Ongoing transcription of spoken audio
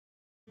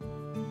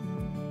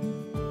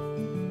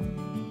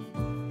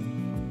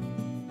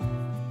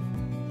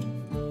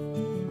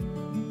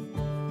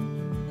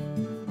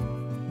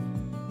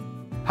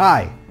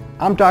Hi,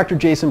 I'm Dr.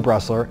 Jason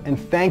Bresler, and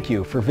thank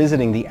you for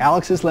visiting the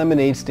Alex's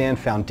Lemonade Stand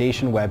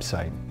Foundation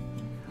website.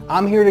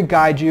 I'm here to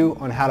guide you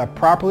on how to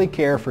properly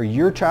care for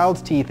your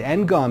child's teeth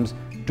and gums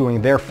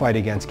during their fight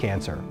against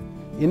cancer.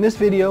 In this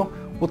video,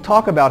 we'll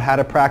talk about how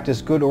to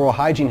practice good oral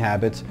hygiene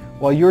habits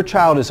while your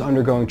child is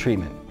undergoing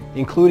treatment,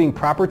 including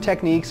proper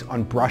techniques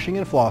on brushing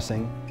and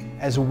flossing,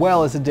 as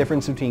well as the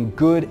difference between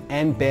good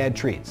and bad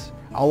treats.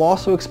 I'll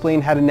also explain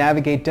how to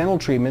navigate dental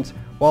treatments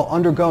while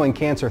undergoing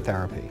cancer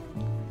therapy.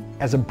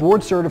 As a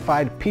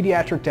board-certified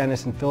pediatric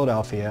dentist in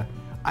Philadelphia,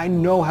 I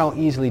know how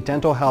easily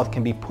dental health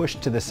can be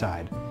pushed to the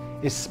side,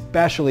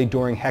 especially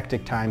during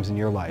hectic times in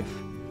your life.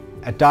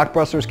 At Doc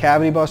Bresler's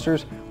Cavity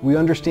Busters, we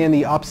understand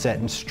the upset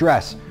and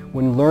stress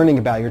when learning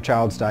about your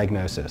child's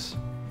diagnosis.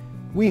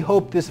 We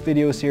hope this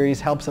video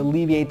series helps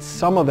alleviate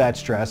some of that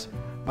stress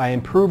by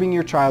improving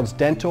your child's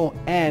dental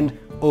and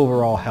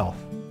overall health.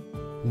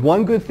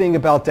 One good thing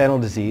about dental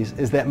disease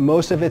is that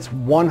most of it's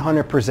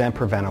 100%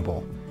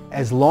 preventable.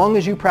 As long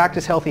as you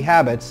practice healthy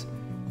habits,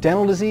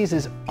 dental disease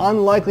is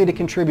unlikely to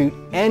contribute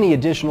any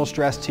additional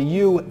stress to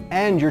you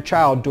and your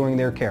child during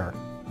their care.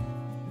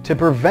 To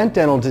prevent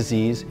dental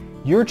disease,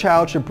 your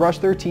child should brush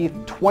their teeth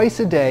twice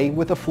a day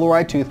with a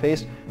fluoride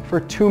toothpaste for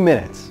 2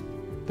 minutes.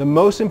 The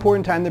most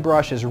important time to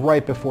brush is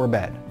right before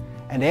bed.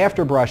 And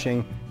after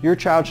brushing, your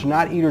child should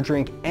not eat or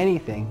drink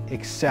anything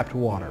except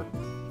water.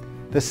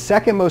 The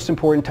second most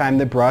important time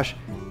to brush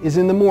is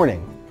in the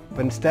morning,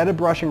 but instead of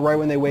brushing right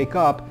when they wake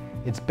up,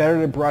 it's better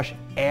to brush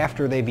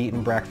after they've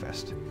eaten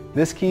breakfast.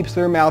 This keeps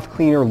their mouth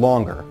cleaner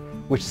longer,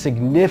 which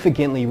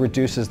significantly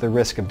reduces the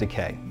risk of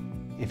decay.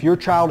 If your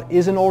child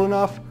isn't old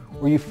enough,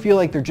 or you feel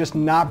like they're just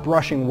not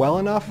brushing well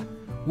enough,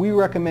 we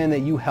recommend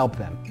that you help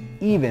them,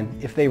 even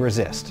if they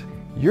resist.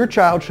 Your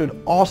child should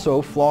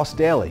also floss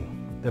daily.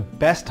 The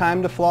best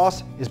time to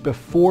floss is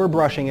before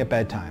brushing at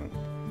bedtime.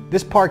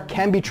 This part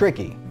can be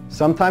tricky.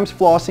 Sometimes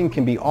flossing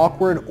can be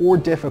awkward or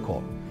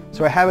difficult,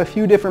 so I have a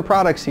few different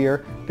products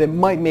here that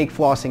might make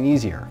flossing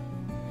easier.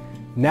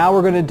 Now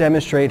we're going to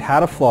demonstrate how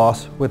to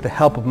floss with the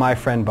help of my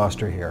friend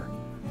Buster here.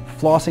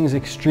 Flossing is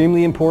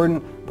extremely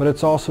important, but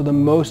it's also the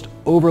most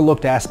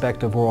overlooked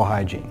aspect of oral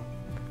hygiene.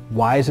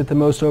 Why is it the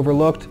most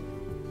overlooked?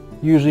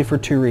 Usually for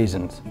 2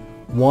 reasons.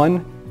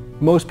 One,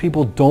 most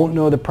people don't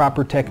know the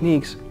proper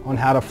techniques on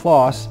how to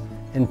floss,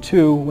 and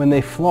 2, when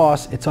they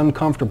floss, it's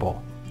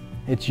uncomfortable.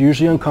 It's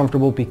usually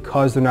uncomfortable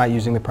because they're not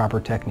using the proper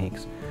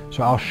techniques.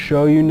 So I'll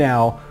show you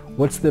now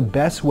what's the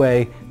best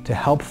way to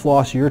help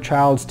floss your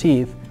child's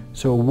teeth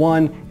so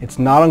 1, it's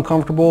not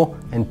uncomfortable,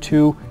 and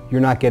 2,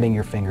 you're not getting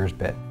your fingers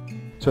bit.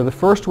 So the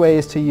first way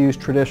is to use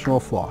traditional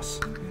floss.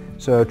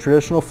 So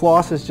traditional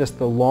floss is just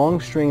the long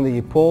string that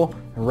you pull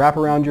and wrap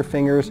around your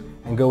fingers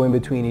and go in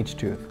between each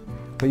tooth.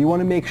 But you want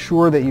to make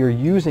sure that you're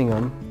using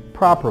them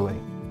properly.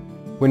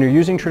 When you're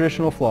using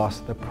traditional floss,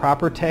 the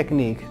proper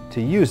technique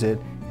to use it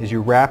is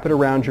you wrap it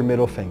around your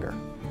middle finger.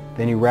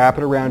 Then you wrap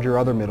it around your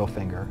other middle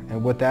finger,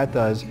 and what that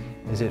does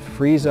is it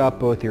frees up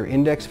both your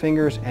index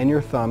fingers and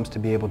your thumbs to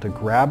be able to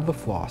grab the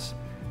floss.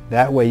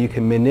 That way you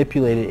can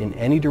manipulate it in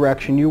any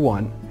direction you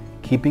want,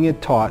 keeping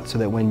it taut so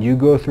that when you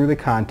go through the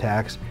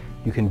contacts,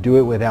 you can do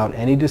it without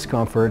any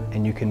discomfort,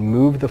 and you can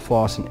move the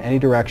floss in any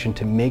direction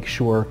to make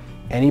sure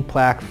any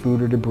plaque,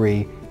 food, or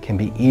debris can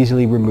be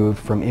easily removed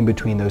from in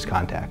between those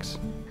contacts.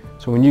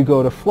 So when you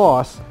go to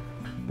floss,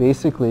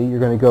 basically you're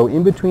going to go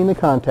in between the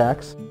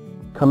contacts,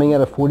 coming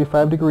at a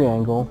 45-degree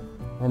angle,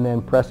 and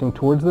then pressing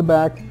towards the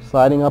back,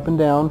 sliding up and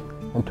down,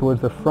 and towards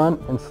the front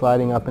and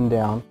sliding up and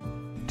down.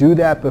 Do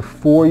that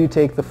before you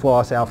take the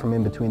floss out from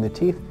in between the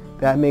teeth.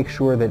 That makes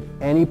sure that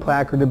any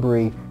plaque or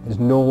debris is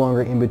no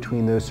longer in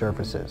between those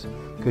surfaces.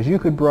 Because you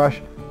could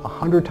brush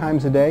 100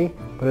 times a day,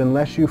 but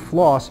unless you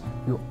floss,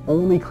 you're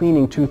only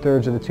cleaning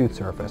 2/3 of the tooth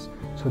surface.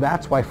 So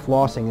that's why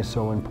flossing is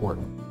so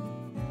important.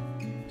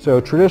 So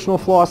traditional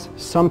floss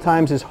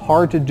sometimes is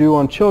hard to do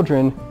on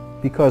children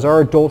because our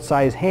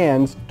adult-sized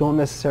hands don't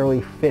necessarily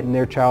fit in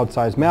their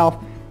child-sized mouth,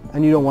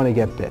 and you don't want to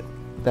get bit.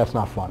 That's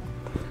not fun.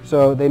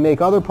 So they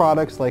make other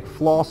products like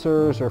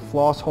flossers or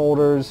floss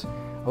holders.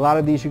 A lot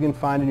of these you can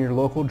find in your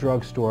local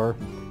drugstore.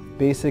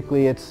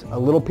 Basically, it's a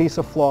little piece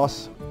of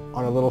floss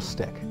on a little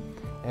stick.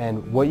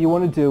 And what you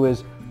want to do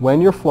is,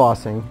 when you're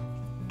flossing,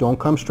 don't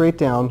come straight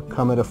down,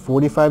 come at a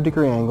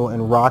 45-degree angle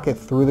and rock it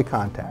through the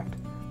contact.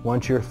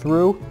 Once you're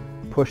through,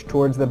 push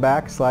towards the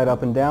back, slide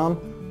up and down,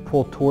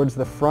 pull towards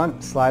the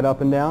front, slide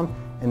up and down,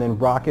 and then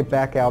rock it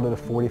back out at a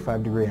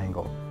 45-degree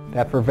angle.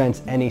 That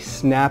prevents any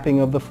snapping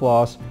of the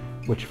floss,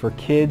 which for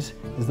kids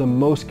is the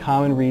most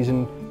common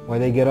reason why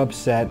they get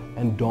upset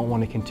and don't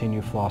want to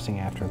continue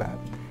flossing after that.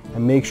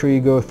 And make sure you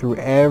go through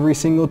every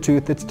single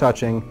tooth that's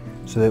touching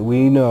so that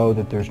we know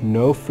that there's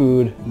no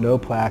food, no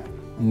plaque,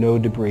 no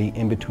debris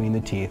in between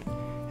the teeth.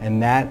 And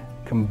that,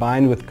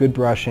 combined with good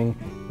brushing,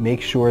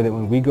 makes sure that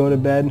when we go to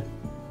bed,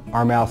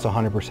 our mouth's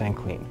 100%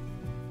 clean.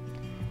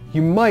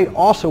 You might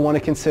also want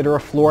to consider a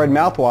fluoride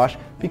mouthwash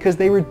because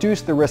they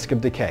reduce the risk of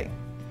decay.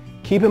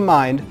 Keep in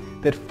mind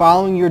that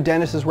following your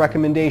dentist's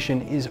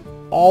recommendation is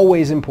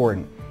always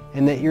important,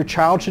 and that your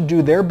child should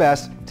do their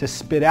best to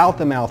spit out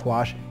the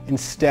mouthwash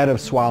instead of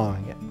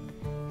swallowing it.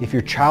 If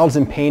your child's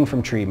in pain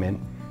from treatment,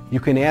 you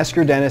can ask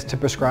your dentist to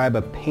prescribe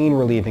a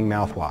pain-relieving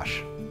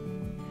mouthwash.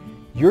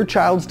 Your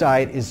child's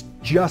diet is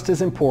just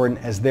as important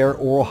as their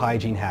oral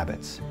hygiene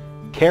habits.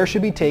 Care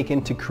should be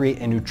taken to create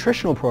a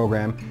nutritional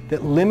program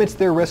that limits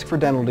their risk for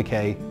dental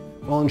decay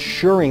while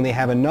ensuring they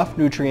have enough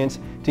nutrients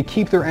to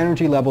keep their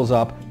energy levels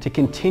up to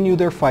continue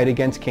their fight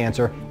against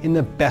cancer in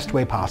the best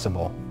way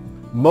possible.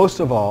 Most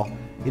of all,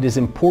 it is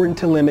important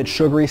to limit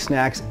sugary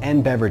snacks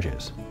and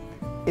beverages.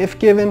 If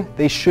given,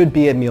 they should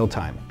be at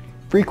mealtime.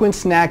 Frequent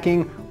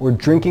snacking or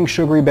drinking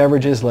sugary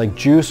beverages like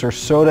juice or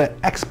soda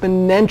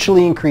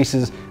exponentially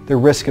increases the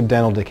risk of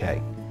dental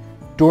decay.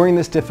 During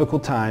this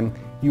difficult time,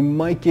 you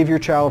might give your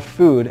child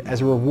food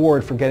as a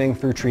reward for getting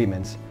through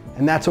treatments,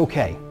 and that's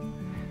okay.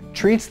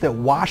 Treats that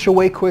wash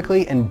away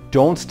quickly and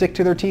don't stick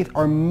to their teeth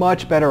are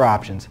much better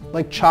options,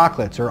 like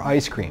chocolates or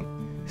ice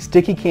cream.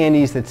 Sticky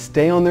candies that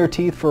stay on their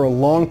teeth for a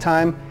long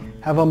time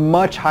have a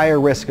much higher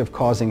risk of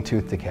causing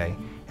tooth decay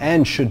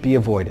and should be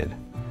avoided.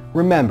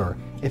 Remember,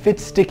 if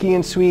it's sticky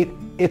and sweet,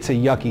 it's a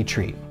yucky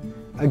treat.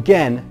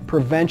 Again,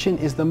 prevention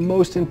is the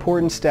most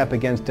important step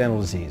against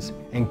dental disease,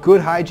 and good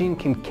hygiene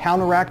can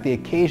counteract the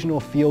occasional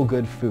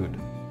feel-good food.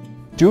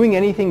 Doing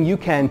anything you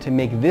can to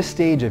make this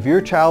stage of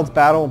your child's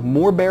battle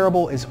more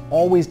bearable is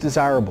always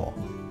desirable,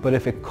 but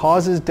if it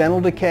causes dental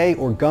decay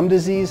or gum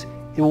disease,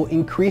 it will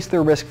increase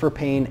their risk for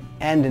pain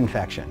and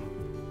infection.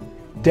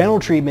 Dental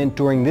treatment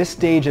during this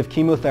stage of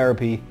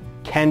chemotherapy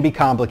can be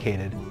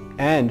complicated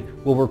and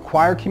will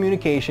require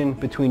communication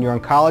between your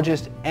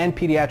oncologist and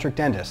pediatric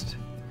dentist.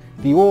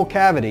 The oral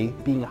cavity,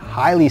 being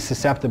highly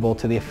susceptible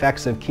to the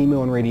effects of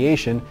chemo and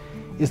radiation,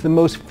 is the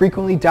most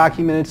frequently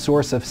documented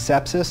source of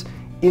sepsis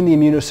in the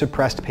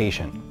immunosuppressed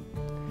patient.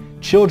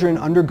 Children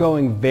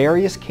undergoing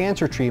various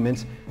cancer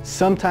treatments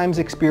sometimes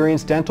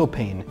experience dental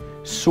pain,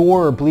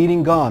 sore or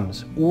bleeding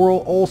gums,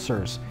 oral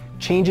ulcers,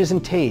 changes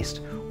in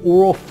taste,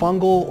 oral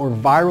fungal or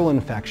viral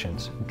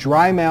infections,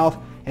 dry mouth,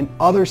 and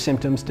other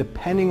symptoms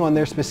depending on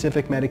their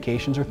specific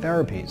medications or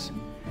therapies.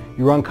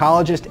 Your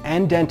oncologist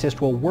and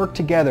dentist will work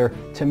together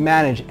to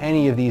manage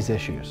any of these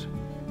issues.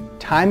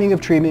 Timing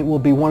of treatment will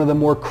be one of the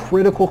more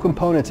critical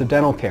components of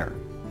dental care.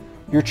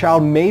 Your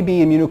child may be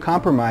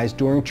immunocompromised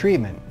during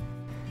treatment.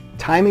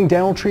 Timing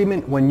dental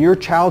treatment when your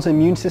child's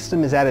immune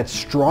system is at its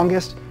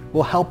strongest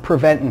will help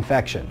prevent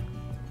infection.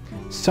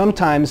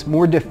 Sometimes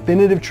more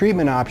definitive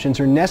treatment options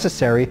are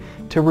necessary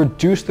to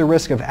reduce the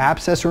risk of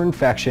abscess or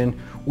infection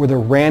or the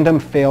random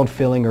failed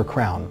filling or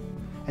crown.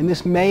 And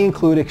this may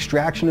include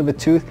extraction of a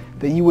tooth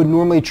that you would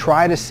normally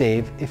try to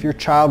save if your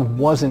child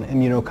wasn't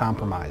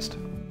immunocompromised.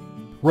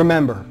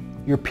 Remember,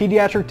 your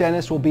pediatric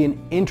dentist will be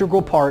an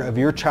integral part of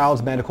your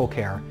child's medical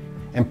care,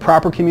 and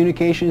proper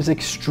communication is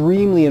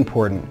extremely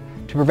important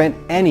to prevent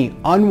any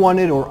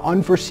unwanted or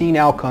unforeseen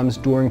outcomes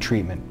during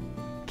treatment.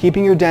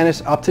 Keeping your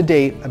dentist up to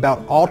date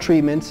about all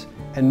treatments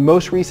and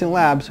most recent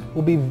labs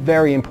will be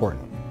very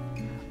important.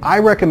 I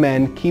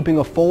recommend keeping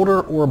a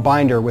folder or a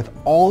binder with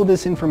all of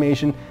this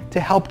information to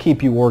help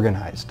keep you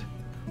organized.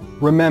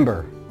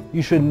 Remember,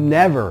 you should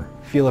never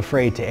feel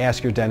afraid to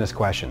ask your dentist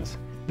questions.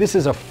 This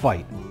is a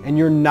fight, and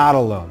you're not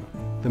alone.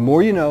 The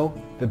more you know,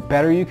 the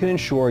better you can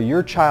ensure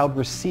your child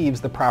receives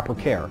the proper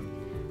care.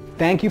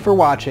 Thank you for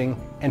watching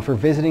and for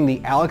visiting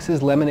the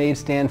Alex's Lemonade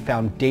Stand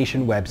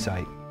Foundation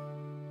website.